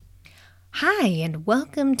Hi, and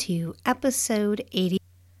welcome to episode 80.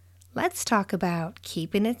 Let's talk about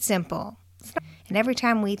keeping it simple. And every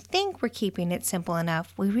time we think we're keeping it simple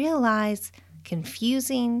enough, we realize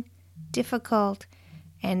confusing, difficult,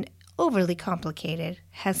 and overly complicated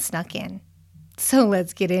has snuck in. So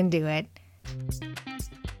let's get into it.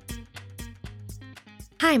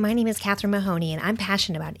 Hi, my name is Catherine Mahoney, and I'm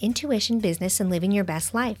passionate about intuition, business, and living your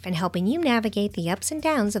best life, and helping you navigate the ups and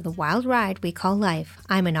downs of the wild ride we call life.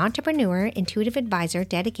 I'm an entrepreneur, intuitive advisor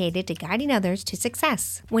dedicated to guiding others to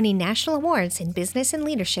success, winning national awards in business and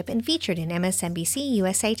leadership, and featured in MSNBC,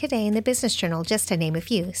 USA Today, and the Business Journal, just to name a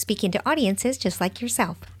few, speaking to audiences just like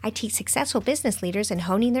yourself. I teach successful business leaders in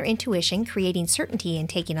honing their intuition, creating certainty, and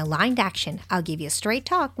taking aligned action. I'll give you straight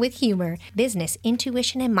talk with humor. Business,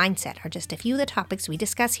 intuition, and mindset are just a few of the topics we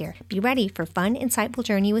discuss here. Be ready for a fun, insightful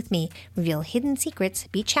journey with me. Reveal hidden secrets,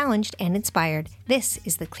 be challenged and inspired. This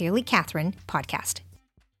is the Clearly Catherine podcast.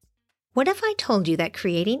 What if I told you that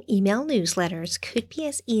creating email newsletters could be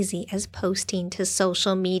as easy as posting to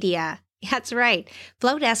social media? That's right.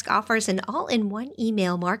 Flowdesk offers an all-in-one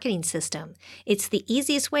email marketing system. It's the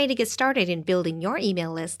easiest way to get started in building your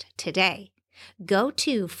email list today. Go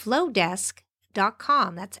to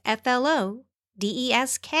flowdesk.com. That's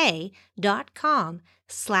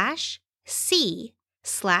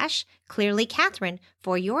FLOWDESK.com/C/Clearly Catherine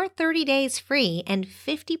for your 30 days free and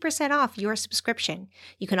 50% off your subscription.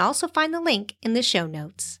 You can also find the link in the show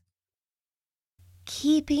notes.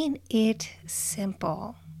 Keeping it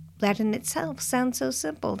simple. That in itself sounds so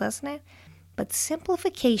simple, doesn't it? But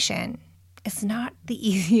simplification is not the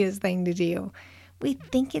easiest thing to do. We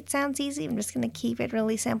think it sounds easy. I'm just going to keep it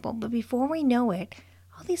really simple. But before we know it,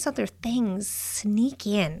 all these other things sneak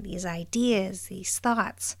in, these ideas, these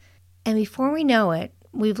thoughts. And before we know it,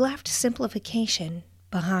 we've left simplification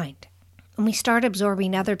behind. And we start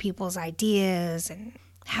absorbing other people's ideas and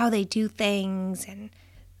how they do things and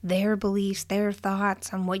their beliefs, their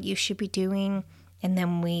thoughts on what you should be doing. And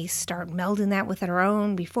then we start melding that with our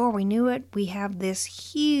own. Before we knew it, we have this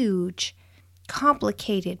huge,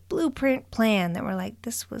 complicated blueprint plan that we're like,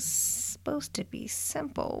 this was supposed to be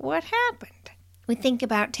simple. What happened? We think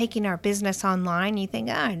about taking our business online. You think,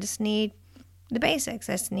 I just need the basics.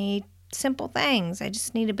 I just need simple things. I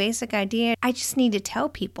just need a basic idea. I just need to tell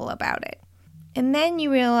people about it. And then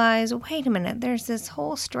you realize, wait a minute, there's this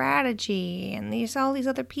whole strategy and there's all these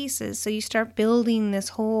other pieces. So you start building this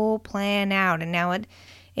whole plan out, and now it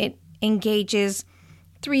engages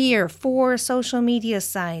 3 or 4 social media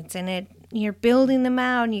sites, and you're building them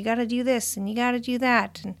out, and you got to do this and you got to do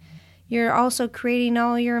that. And you're also creating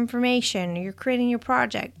all your information. You're creating your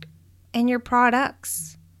project and your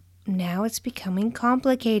products. Now it's becoming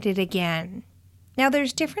complicated again. Now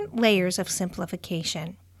there's different layers of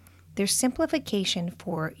simplification. There's simplification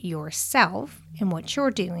for yourself and what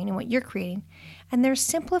you're doing and what you're creating. And there's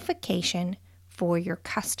simplification for your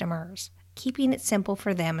customers, keeping it simple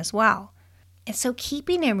for them as well. And so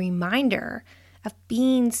keeping a reminder of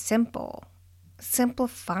being simple,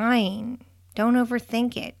 simplifying, don't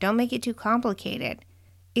overthink it, don't make it too complicated,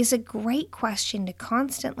 is a great question to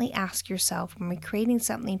constantly ask yourself when you're creating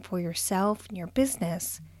something for yourself and your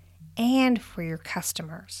business and for your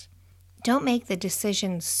customers. Don't make the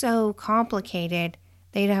decision so complicated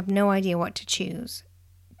they have no idea what to choose.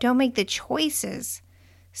 Don't make the choices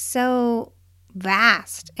so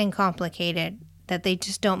vast and complicated that they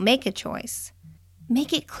just don't make a choice.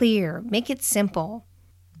 Make it clear. Make it simple.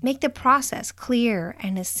 Make the process clear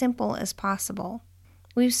and as simple as possible.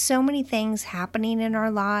 We have so many things happening in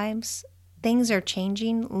our lives. Things are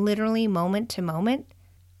changing literally moment to moment.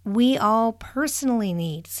 We all personally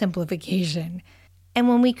need simplification. And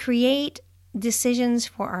when we create decisions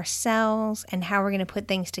for ourselves and how we're going to put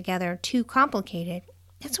things together too complicated,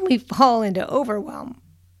 that's when we fall into overwhelm,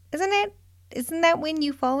 isn't it? Isn't that when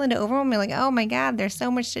you fall into overwhelm? You're like, oh my God, there's so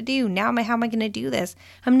much to do. How am I going to do this?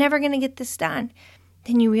 I'm never going to get this done.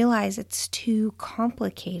 Then you realize it's too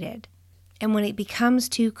complicated. And when it becomes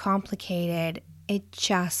too complicated, it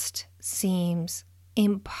just seems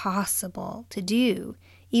impossible to do.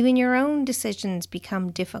 Even your own decisions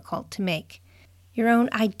become difficult to make. Your own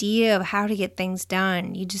idea of how to get things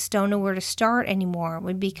done, you just don't know where to start anymore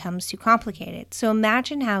when it becomes too complicated. So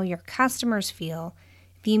imagine how your customers feel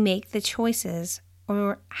if you make the choices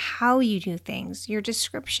or how you do things, your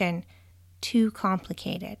description, too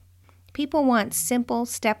complicated. People want simple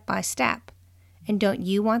step by step. And don't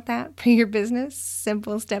you want that for your business?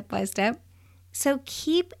 Simple step by step. So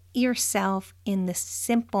keep yourself in the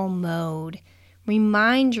simple mode.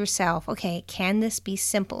 Remind yourself, okay, can this be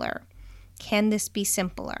simpler? Can this be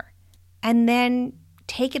simpler? And then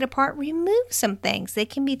take it apart, remove some things. They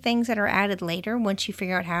can be things that are added later once you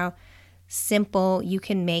figure out how simple you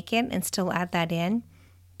can make it and still add that in.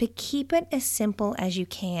 But keep it as simple as you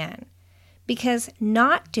can. Because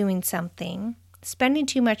not doing something, spending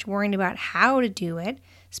too much worrying about how to do it,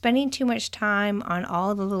 spending too much time on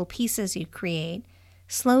all the little pieces you create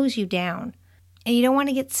slows you down. And you don't want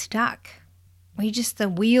to get stuck. The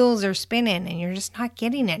wheels are spinning and you're just not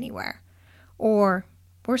getting anywhere. Or,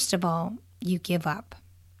 worst of all, you give up.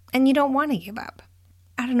 And you don't want to give up.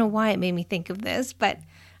 I don't know why it made me think of this, but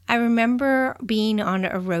I remember being on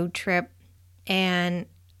a road trip and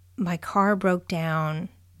my car broke down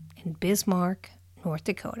in Bismarck, North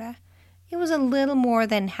Dakota. It was a little more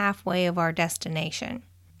than halfway of our destination.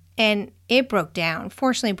 And it broke down.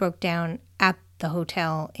 Fortunately, it broke down at the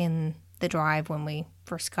hotel in the drive when we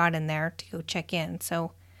first got in there to go check in.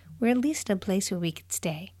 So we're at least a place where we could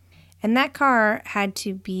stay. And that car had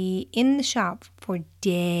to be in the shop for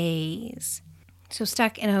days. So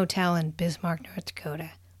stuck in a hotel in Bismarck, North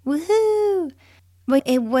Dakota. Woohoo! But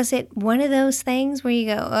was it one of those things where you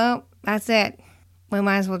go, oh, that's it. We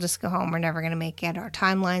might as well just go home. We're never going to make it. Our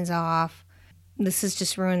timeline's off. This has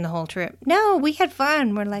just ruined the whole trip. No, we had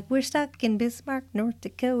fun. We're stuck in Bismarck, North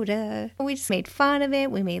Dakota. We just made fun of it.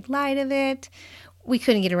 We made light of it. We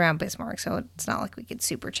couldn't get around Bismarck, so it's not like we could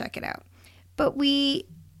super check it out. But we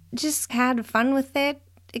just had fun with it.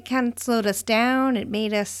 It kind of slowed us down. It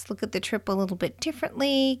made us look at the trip a little bit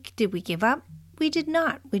differently. Did we give up? We did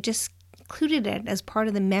not. We just included it as part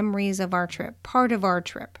of the memories of our trip, part of our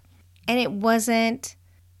trip. And it wasn't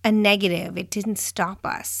a negative. It didn't stop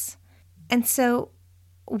us. And so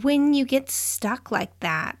when you get stuck like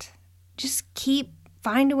that, just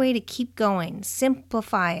find a way to keep going.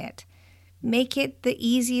 Simplify it. Make it the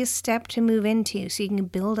easiest step to move into so you can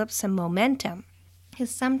build up some momentum. Because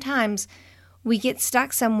sometimes we get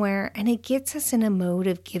stuck somewhere and it gets us in a mode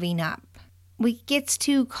of giving up. It gets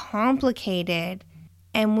too complicated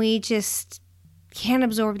and we just can't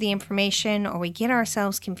absorb the information, or we get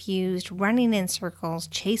ourselves confused, running in circles,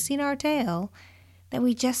 chasing our tail, that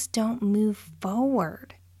we just don't move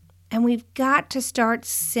forward. And we've got to start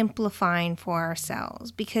simplifying for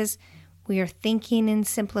ourselves because we are thinking in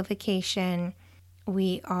simplification.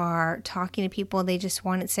 We are talking to people, they just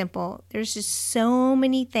want it simple. There's just so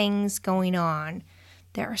many things going on.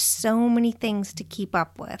 There are so many things to keep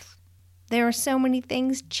up with. There are so many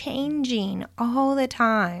things changing all the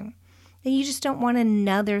time that you just don't want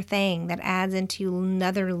another thing that adds into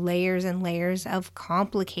another layers and layers of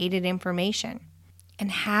complicated information.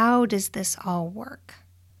 And how does this all work?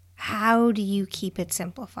 How do you keep it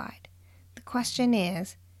simplified? The question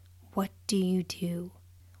is, what do you do?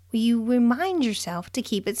 Will you remind yourself to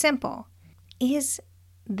keep it simple? Is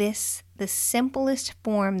this the simplest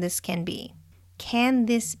form this can be? Can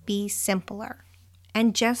this be simpler?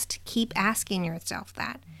 And just keep asking yourself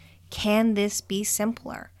that. Can this be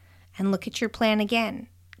simpler? And look at your plan again.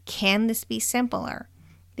 Can this be simpler?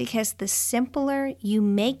 Because the simpler you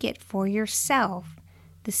make it for yourself,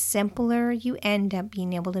 the simpler you end up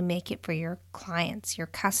being able to make it for your clients, your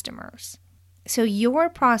customers. So your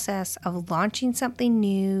process of launching something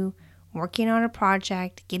new, working on a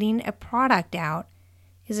project, getting a product out,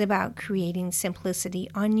 is about creating simplicity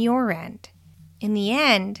on your end. In the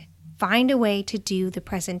end, find a way to do the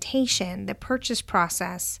presentation, the purchase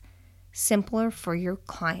process, simpler for your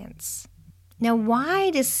clients. Now, why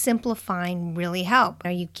does simplifying really help?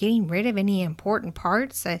 Are you getting rid of any important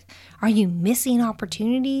parts? Are you missing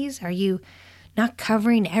opportunities? Are you not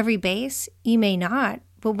covering every base? You may not,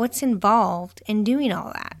 but what's involved in doing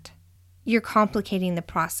all that? You're complicating the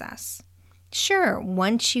process. Sure,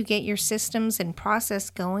 once you get your systems and process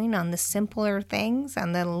going on the simpler things,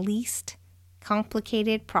 on the least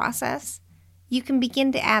complicated process, you can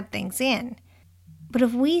begin to add things in. But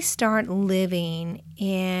if we start living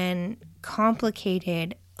in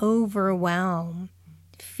complicated overwhelm,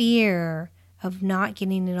 fear of not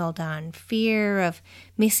getting it all done, fear of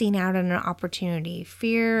missing out on an opportunity,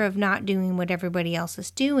 fear of not doing what everybody else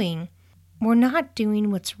is doing, we're not doing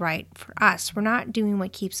what's right for us. We're not doing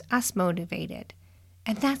what keeps us motivated.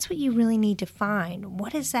 And that's what you really need to find.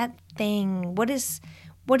 What is that thing? What does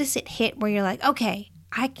it hit where you're like, okay,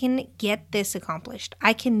 I can get this accomplished.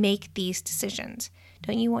 I can make these decisions.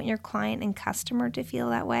 Don't you want your client and customer to feel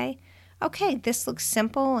that way? Okay, this looks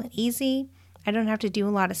simple and easy. I don't have to do a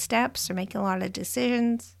lot of steps or make a lot of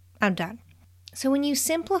decisions. I'm done. So when you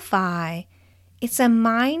simplify, it's a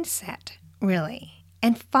mindset, really.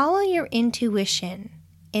 And follow your intuition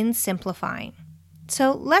in simplifying.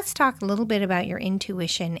 So let's talk a little bit about your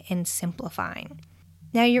intuition in simplifying.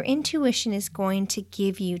 Now, your intuition is going to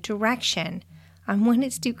give you direction on when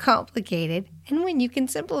it's too complicated and when you can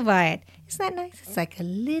simplify it. Isn't that nice? It's like a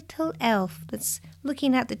little elf that's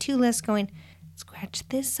looking at the to list going, scratch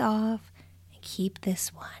this off and keep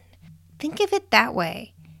this one. Think of it that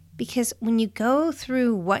way, because when you go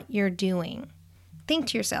through what you're doing, think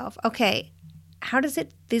to yourself, okay, how does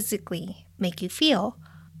it physically make you feel?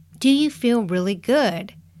 Do you feel really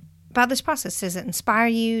good about this process? Does it inspire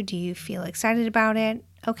you? Do you feel excited about it?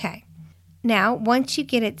 Okay. Now, once you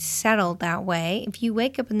get it settled that way, if you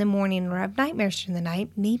wake up in the morning or have nightmares during the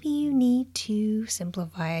night, maybe you need to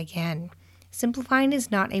simplify again. Simplifying is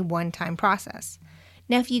not a one-time process.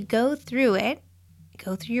 Now, if you go through it,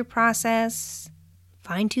 go through your process,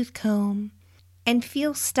 fine-tooth comb, and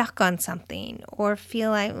feel stuck on something or feel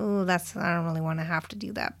like, oh, I don't really want to have to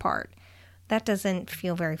do that part. That doesn't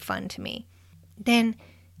feel very fun to me. Then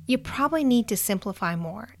you probably need to simplify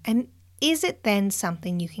more. And is it then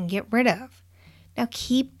something you can get rid of? Now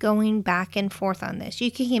keep going back and forth on this.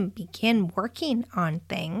 You can begin working on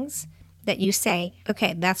things that you say,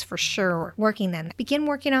 okay, that's for sure working then. Begin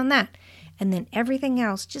working on that. And then everything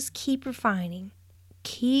else, just keep refining.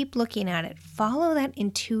 Keep looking at it. Follow that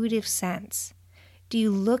intuitive sense. Do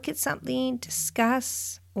you look at something,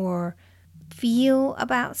 discuss, or feel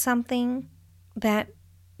about something that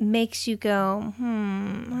makes you go, I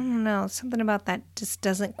don't know, something about that just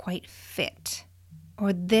doesn't quite fit?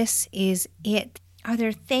 Or this is it. Are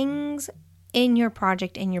there things in your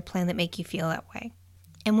project, in your plan that make you feel that way?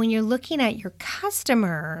 And when you're looking at your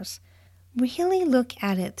customers, really look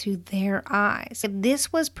at it through their eyes. If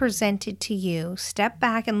this was presented to you, step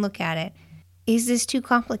back and look at it. Is this too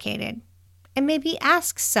complicated? And maybe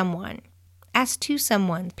ask to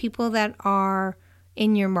someone, people that are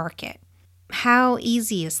in your market. How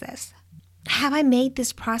easy is this? Have I made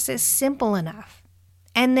this process simple enough?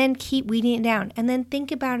 And then keep weeding it down. And then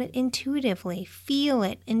think about it intuitively. Feel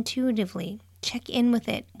it intuitively. Check in with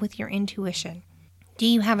it with your intuition. Do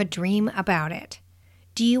you have a dream about it?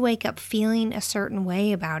 Do you wake up feeling a certain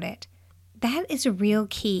way about it? That is a real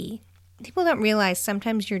key. People don't realize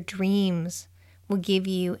sometimes your dreams will give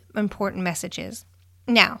you important messages.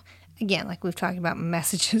 Now, again, like we've talked about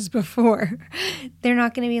messages before, they're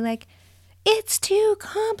not going to be like, it's too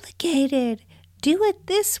complicated. Do it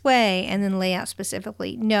this way, and then lay out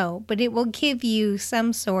specifically. No, but it will give you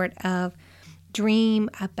some sort of dream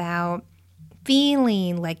about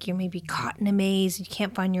feeling like you're maybe caught in a maze and you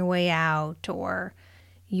can't find your way out, or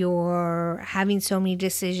you're having so many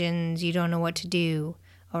decisions you don't know what to do,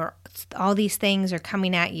 or all these things are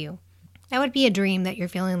coming at you. That would be a dream that you're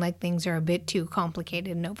feeling like things are a bit too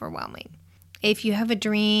complicated and overwhelming. If you have a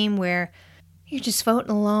dream where you're just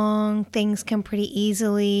floating along, things come pretty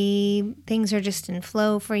easily, things are just in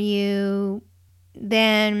flow for you,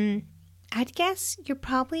 then I'd guess you're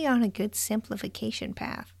probably on a good simplification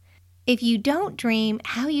path. If you don't dream,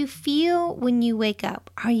 how you feel when you wake up.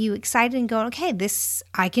 Are you excited and going, okay,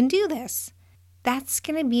 I can do this? That's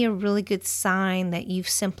going to be a really good sign that you've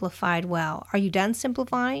simplified well. Are you done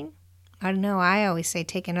simplifying? I don't know. I always say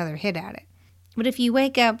take another hit at it. But if you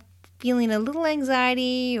wake up feeling a little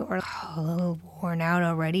anxiety or a little worn out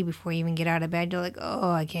already before you even get out of bed, you're like,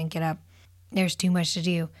 oh, I can't get up. There's too much to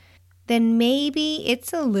do. Then maybe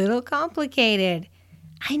it's a little complicated.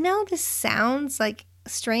 I know this sounds like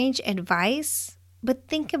strange advice, but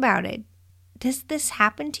think about it. Does this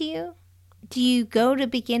happen to you? Do you go to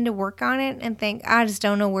begin to work on it and think, I just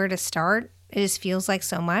don't know where to start? It just feels like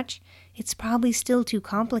so much. It's probably still too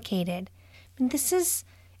complicated. And this is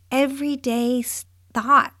everyday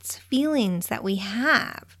thoughts, feelings that we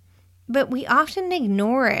have. But we often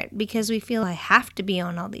ignore it because we feel I have to be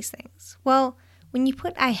on all these things. Well, when you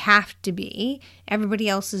put I have to be, everybody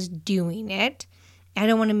else is doing it, I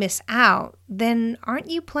don't want to miss out, then aren't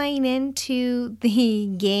you playing into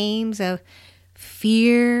the games of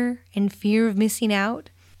fear and fear of missing out?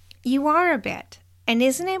 You are a bit. And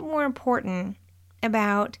isn't it more important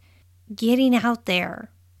about getting out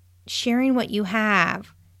there, sharing what you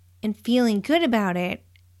have, and feeling good about it,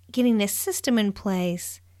 getting a system in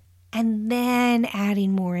place, and then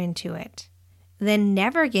adding more into it, then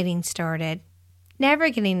never getting started, never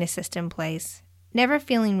getting a system in place, never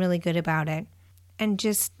feeling really good about it, and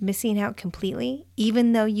just missing out completely,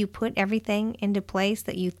 even though you put everything into place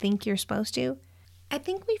that you think you're supposed to? I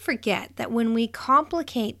think we forget that when we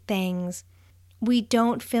complicate things, we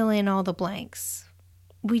don't fill in all the blanks.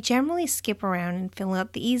 We generally skip around and fill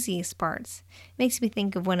out the easiest parts. It makes me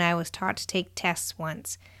think of when I was taught to take tests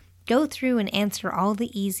once. Go through and answer all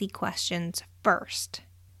the easy questions first,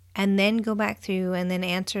 and then go back through and then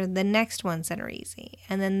answer the next ones that are easy,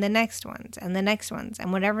 and then the next ones, and the next ones,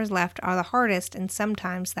 and whatever's left are the hardest, and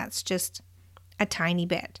sometimes that's just a tiny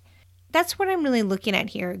bit. That's what I'm really looking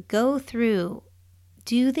at here. Go through,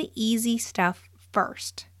 do the easy stuff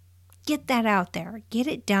first. Get that out there. Get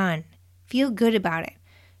it done. Feel good about it.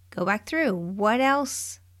 Go back through. What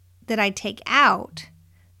else did I take out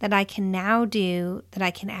that I can now do, that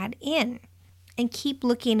I can add in? And keep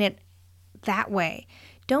looking at that way.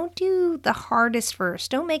 Don't do the hardest first.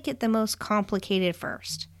 Don't make it the most complicated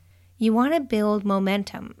first. You want to build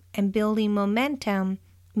momentum, and building momentum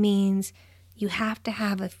means you have to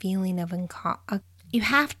have a feeling of you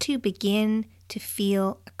have to begin to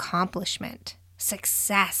feel accomplishment,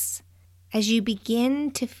 success. As you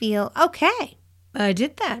begin to feel, okay, I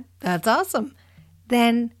did that. That's awesome.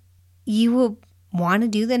 Then you will want to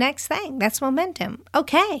do the next thing. That's momentum.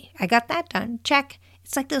 Okay, I got that done. Check.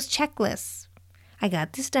 It's like those checklists. I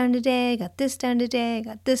got this done today, I got this done today, I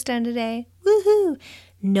got this done today. Woohoo!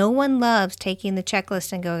 No one loves taking the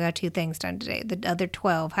checklist and going, I got 2 things done today. The other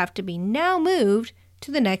 12 have to be now moved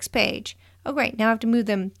to the next page. Oh, great. Now I have to move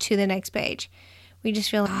them to the next page. We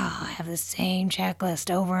just feel, I have the same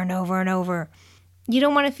checklist over and over and over. You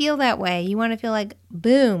don't want to feel that way. You want to feel like,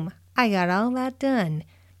 boom, I got all that done.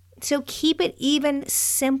 So keep it even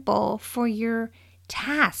simple for your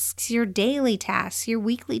tasks, your daily tasks, your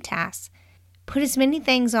weekly tasks. Put as many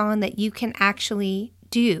things on that you can actually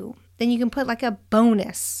do. Then you can put like a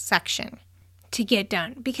bonus section to get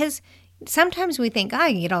done. Because sometimes we think,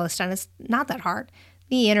 I can get all this done. It's not that hard.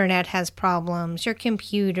 The internet has problems, your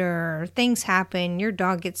computer, things happen, your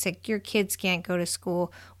dog gets sick, your kids can't go to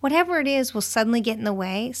school. Whatever it is will suddenly get in the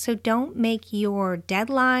way. So don't make your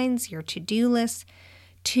deadlines, your to-do list,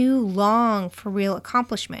 too long for real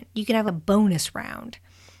accomplishment. You can have a bonus round.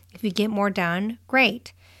 If you get more done,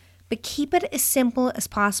 great. But keep it as simple as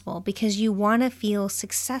possible because you want to feel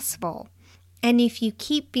successful. And if you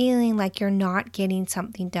keep feeling like you're not getting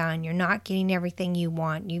something done, you're not getting everything you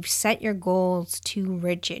want, you've set your goals too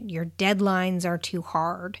rigid, your deadlines are too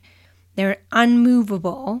hard, they're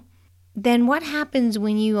unmovable, then what happens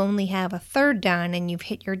when you only have a third done and you've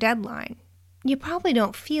hit your deadline? You probably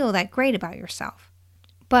don't feel that great about yourself.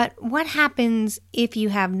 But what happens if you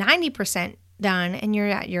have 90% done and you're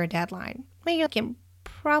at your deadline? Well, you can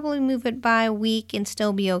probably move it by a week and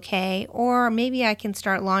still be okay. Or maybe I can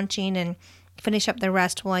start launching and finish up the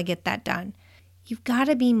rest while I get that done. You've got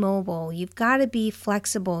to be mobile. You've got to be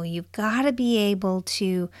flexible. You've got to be able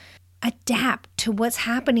to adapt to what's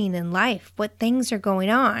happening in life, what things are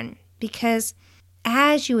going on. Because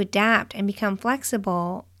as you adapt and become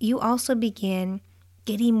flexible, you also begin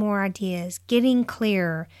getting more ideas, getting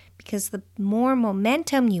clearer. Because the more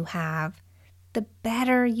momentum you have, the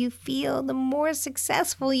better you feel, the more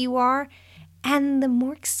successful you are, and the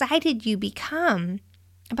more excited you become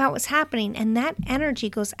about what's happening. And that energy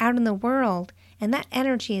goes out in the world, and that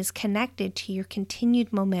energy is connected to your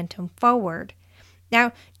continued momentum forward.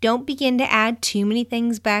 Now, don't begin to add too many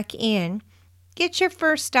things back in. Get your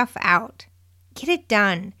first stuff out. Get it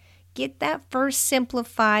done. Get that first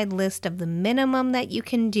simplified list of the minimum that you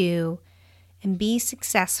can do and be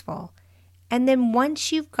successful. And then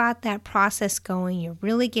once you've got that process going, you're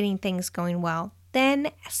really getting things going well,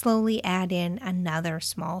 then slowly add in another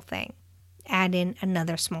small thing. Add in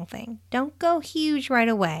another small thing. Don't go huge right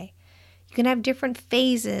away. You can have different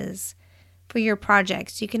phases for your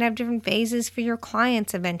projects. You can have different phases for your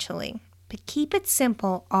clients eventually. But keep it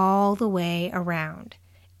simple all the way around.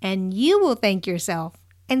 And you will thank yourself,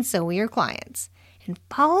 and so will your clients. And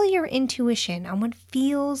follow your intuition on what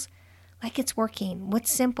feels like it's working,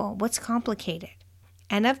 what's simple, what's complicated.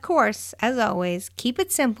 And of course, as always, keep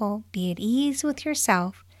it simple, be at ease with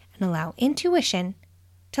yourself, and allow intuition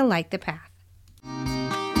to light the path.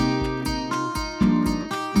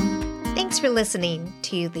 Thanks for listening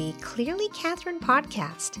to the Clearly Catherine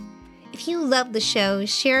podcast. If you love the show,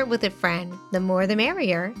 share it with a friend. The more the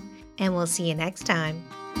merrier. And we'll see you next time.